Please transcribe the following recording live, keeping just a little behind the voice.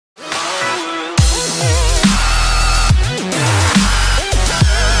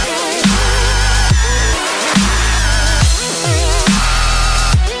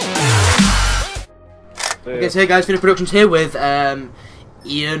Okay, so hey guys, Finite Productions here with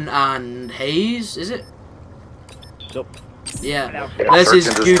Ian and Hayes, is it? Yep. Yeah. This is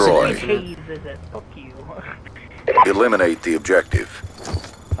Goose and Infinite. Hayes, is it? Fuck you. Eliminate the objective.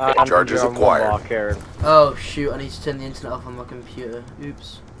 Charges acquired. Oh shoot, I need to turn the internet off on my computer.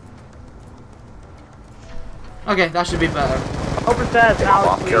 Oops. Okay, that should be better. Open stairs now.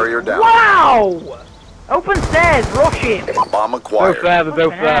 Bomb carrier down. Wow! Open stairs, rush him! Bomb acquired. Both there, they're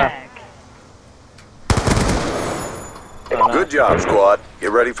both there. Good job, squad.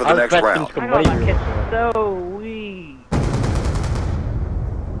 Get ready for the next round. I got that kid so weak.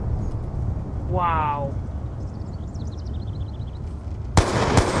 Wow.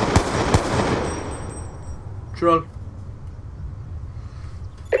 Troll.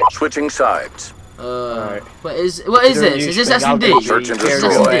 Switching sides. What is this? Is this S&D? Search and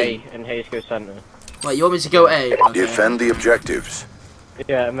destroy. And Hayes go center. Wait, you want me to go A? Okay. Defend the objectives.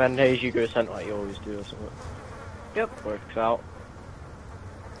 Yeah, and then Hayes, you go center like you always do or something. Yep. Works out.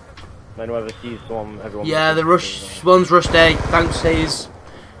 Then whoever sees someone, everyone. Yeah, the rush. One's rushed A. Thanks, Hayes.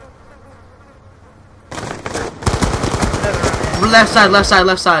 Left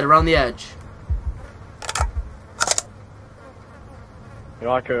side, around the edge. You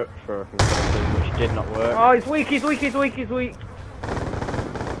know, I could for which did not work. Oh, he's weak. He's weak.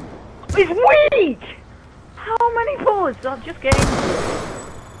 How many bullets? I'm just getting.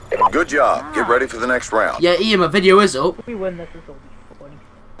 Good job. Get ready for the next round. Yeah, Ian, my video is up. If we win this, this will be funny.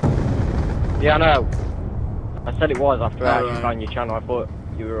 Yeah, I know. I said it was after I actually found your channel. I thought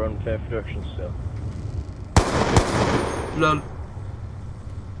you were on Fair Production still. Lol.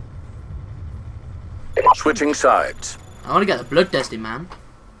 Switching sides. I want to get the bloodthirsty man.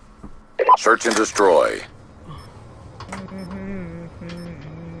 Search and destroy.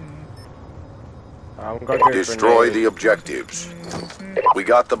 Destroy the objectives. We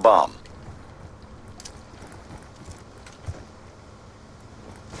got the bomb.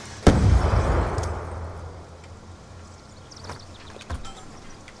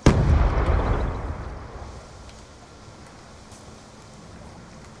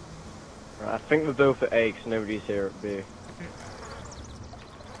 I think we're both at A because nobody's here at B.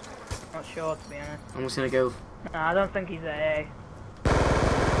 Not sure, to be honest. I'm just gonna go. No, I don't think he's at A.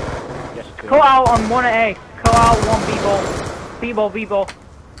 Yes, Cut out on one at A. Cut out one B-ball. B-ball.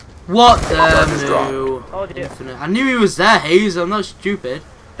 What? Oh, Infinite. I knew he was there, Hayes. I'm not stupid.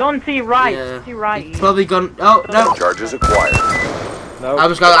 Don't see right. Yeah. See right. He's probably gone. Oh no. Charges acquired. No. I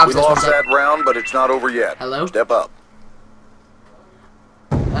was going to We lost that round, but it's not over yet. Hello. Step up.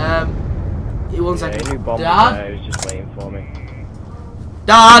 1 second. He knew bomb was Dad? there, he was just waiting for me.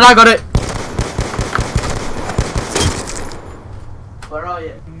 Dad, I got it. Where are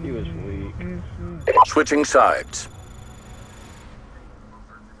you? He was weak. Switching sides.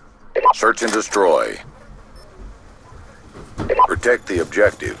 Search and destroy. Protect the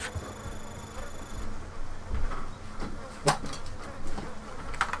objective.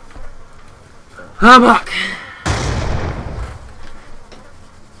 I'm back.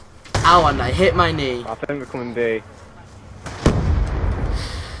 Ow, and I hit my knee. I think we're coming B.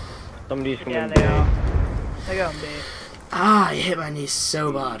 Somebody's coming Yeah, B. they are. They're going B. Ah, I hit my knee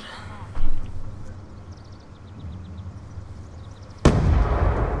so bad.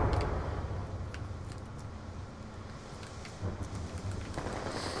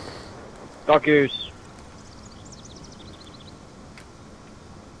 Got Goose.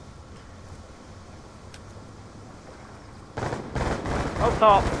 Up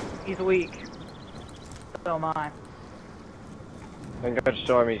top. He's weak. So am I. I think I just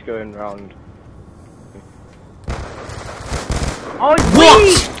saw him, he's going round. Oh, he's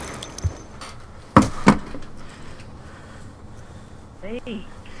weak! Hey.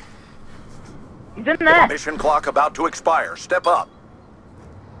 He's in there! Mission clock about to expire. Step up.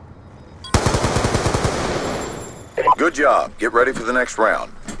 Good job. Get ready for the next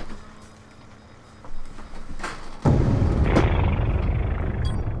round.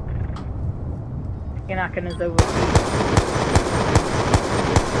 Anakin is over.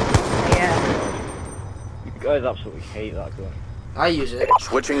 Yeah. You guys absolutely hate that gun. I use it.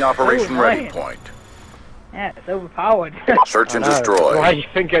 Switching operation Oh, ready nice. point. Yeah, it's overpowered. Search and I know. destroy. Why do you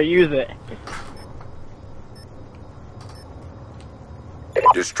think I use it?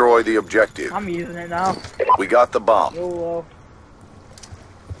 Destroy the objective. I'm using it now. We got the bomb. YOLO.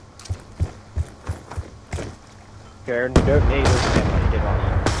 Karen, you don't need this game like you did last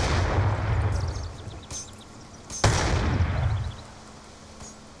time.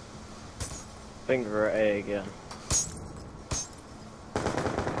 I think we're at A again.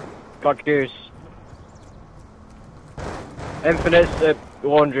 Got Goose. Infinite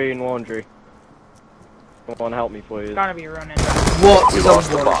laundry and laundry. Someone help me, please. Gotta be running. What We is on lost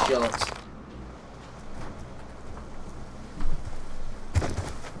the one bomb. shot?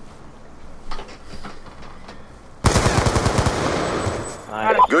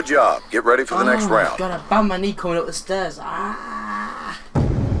 Nice. Good job. Get ready for the next round. God, I banged my knee coming up the stairs. Ah,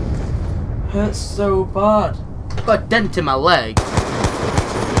 hurts so bad. I've got a dent in my leg. That's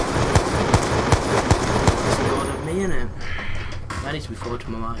not of me in it. I need to be forward to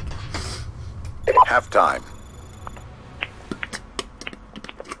my mic. Half time.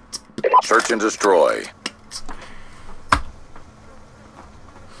 Search and destroy.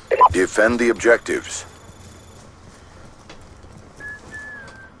 Defend the objectives.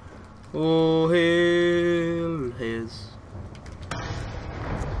 Oh, hail his.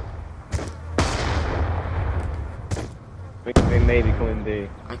 We may be coming B.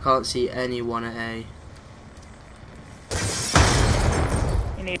 I can't see anyone at A.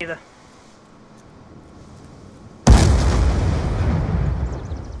 Me neither.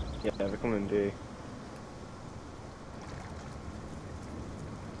 Yeah, we're coming B.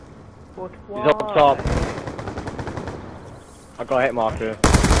 But He's up top. I got a hit marker.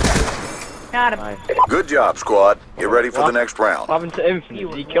 Got him. Nice. Good job, squad. Get ready for the next round. What happened to Infinite?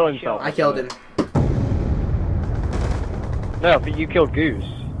 Did he kill himself? I killed him. No, but you killed Goose.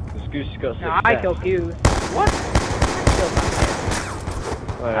 Because Goose got 6 No, I deaths. killed Goose. What?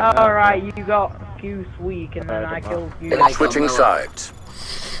 Wait, Alright, you got Goose weak and then I killed Goose. I Switching got sides.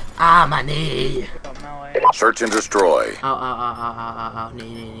 Ah, my knee. Search and destroy. Ow, ow, ow, ow, ow, ow,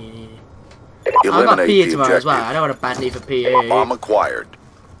 knee. I got Eliminate PE the tomorrow as well. I objective. don't want a bad knee for PE. Bomb acquired.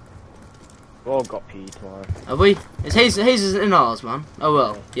 We all got P tomorrow. Have we? Is Hayes isn't in ours, man? Oh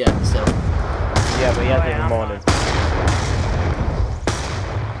well, yeah, still. Yeah, but he has it in the morning.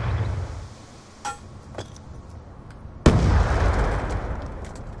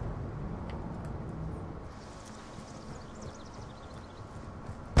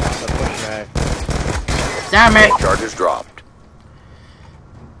 They're pushing A. Damn it! Charges dropped.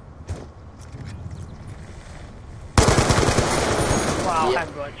 Wow, Yeah. head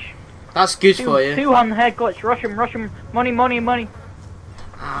glitch. That's good for you. Two on the head glitch. Rush him, rush him. Money, money, money.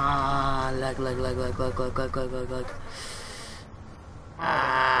 Ah, leg.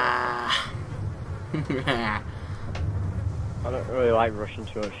 Ah. I don't really like rushing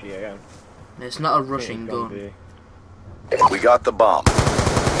too much yet again. It's not a rushing gun. We got the bomb.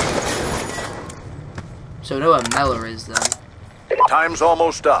 So we know where Mella is then. Time's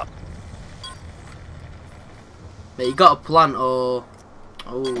almost up. But you got a plant or...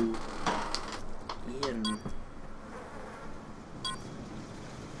 Oh. Ian.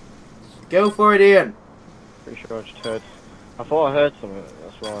 Go for it, Ian. Pretty sure I just heard. I thought I heard something,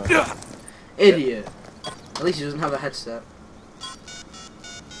 that's why. Idiot. At least he doesn't have a headset.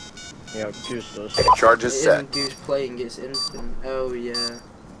 Yeah, Goose does. Charges It set. isn't Goose playing, it's Infant. Oh yeah.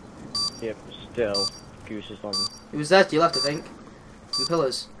 Yeah, but still, Goose is on. He was there to your left, I think. In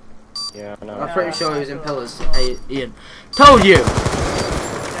pillars. Yeah, I know. I'm pretty sure he was in pillars. Hey, Ian. Told you!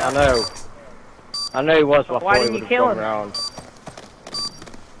 I know. I know he was, but I Why thought he didn't would you have kill gone him? round.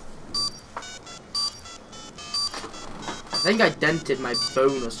 I think I dented my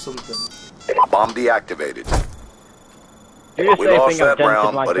bone or something. Bomb deactivated. You just We say lost thing I've that dented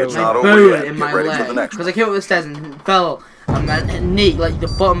round, my but it's bone. not My over bone yet. in Get my ready for the leg. next Because I one. came up the stairs and fell on my knee, like the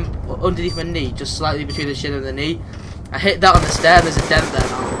bottom underneath my knee, just slightly between the shin and the knee. I hit that on the stair and there's a dent there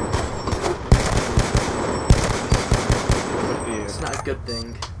now. Good for you. It's not a good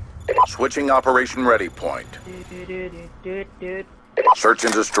thing. Switching operation ready point. Search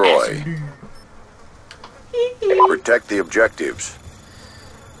and destroy. Protect the objectives.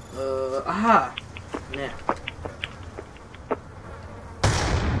 Aha! Yeah.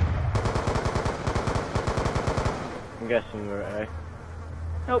 I'm guessing we're at A.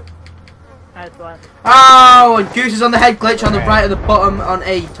 Nope. That's one. Oh, and Goose is on the head glitch on the right and the bottom on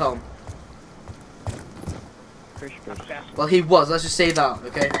A, Tom. Pretty sure Goose. Well, he was, let's just say that,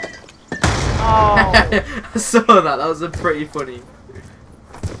 okay? Oh. I saw that, that was pretty funny.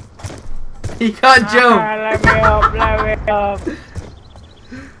 He can't jump! Let me up, let me up.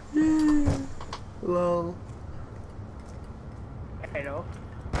 Lol. Hello.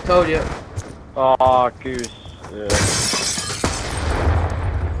 Told you. Oh, Goose. Yeah.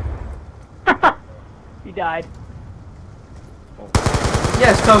 He died.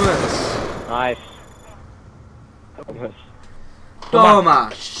 Yes, Thomas. Nice. Thomas.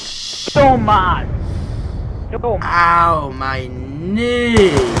 Thomas. So mad. So mad. Ow, my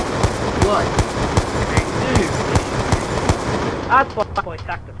knee. What? That's what boy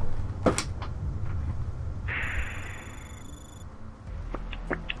tactical.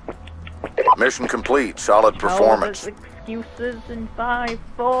 Mission complete. Solid performance. Excuses in 5,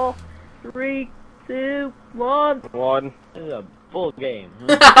 4, 3, 2, 1. This is a full game.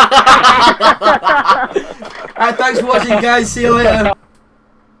 Alright, thanks for watching, guys. See you later.